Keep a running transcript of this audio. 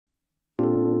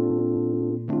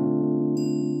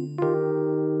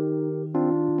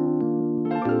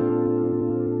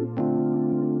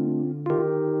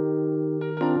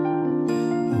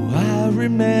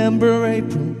remember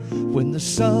April when the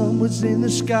sun was in the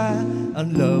sky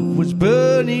and love was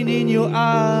burning in your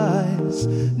eyes.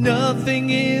 Nothing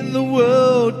in the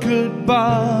world could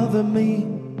bother me,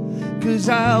 'cause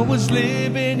I was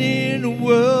living in a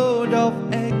world of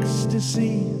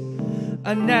ecstasy.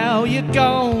 And now you're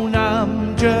gone,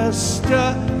 I'm just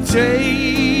a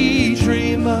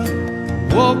daydreamer,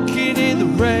 walking in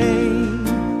the rain,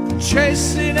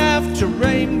 chasing after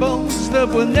rainbows that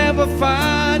we'll never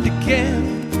find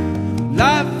again.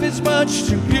 Life is much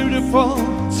too beautiful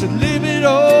to live it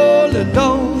all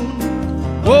alone.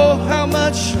 Oh, how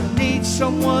much I need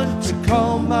someone to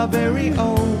call my very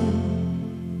own.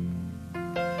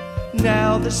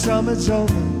 Now the summer's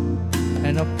over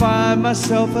and I find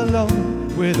myself alone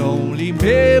with only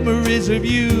memories of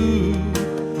you.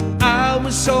 I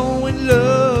was so in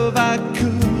love I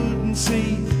couldn't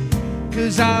see,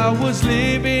 'cause I was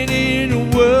living in a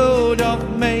world of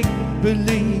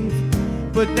make-believe.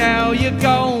 But now you're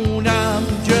gone, I'm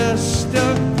just a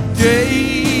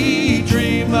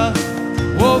daydreamer,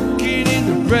 walking in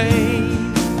the rain,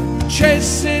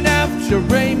 chasing after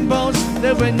rainbows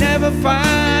that we'll never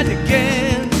find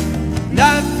again.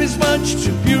 Life is much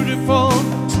too beautiful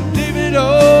to live it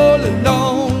all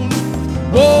alone.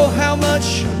 Oh, how much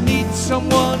I need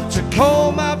someone to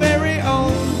call my very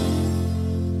own.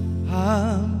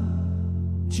 I'm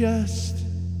just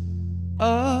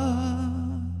a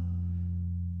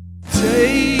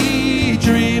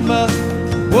daydreamer,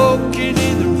 walking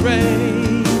in the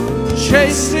rain,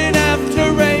 chasing after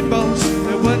rainbows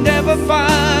that we'll never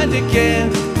find again.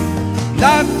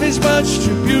 Life is much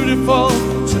too beautiful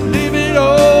to live it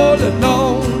all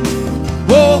alone.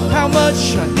 Oh, how much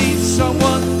I need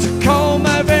someone to call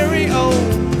my very own.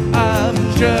 I'm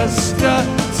just a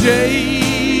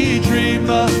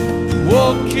daydreamer,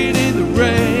 walking in the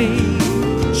rain,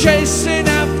 chasing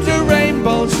after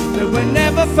rainbows that we'll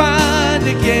never find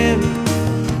again.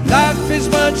 Life is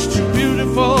much too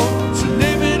beautiful to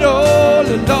live it all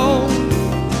alone.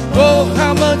 Oh,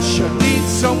 how much I need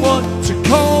someone to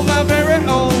call my very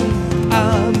own.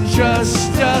 I'm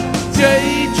just a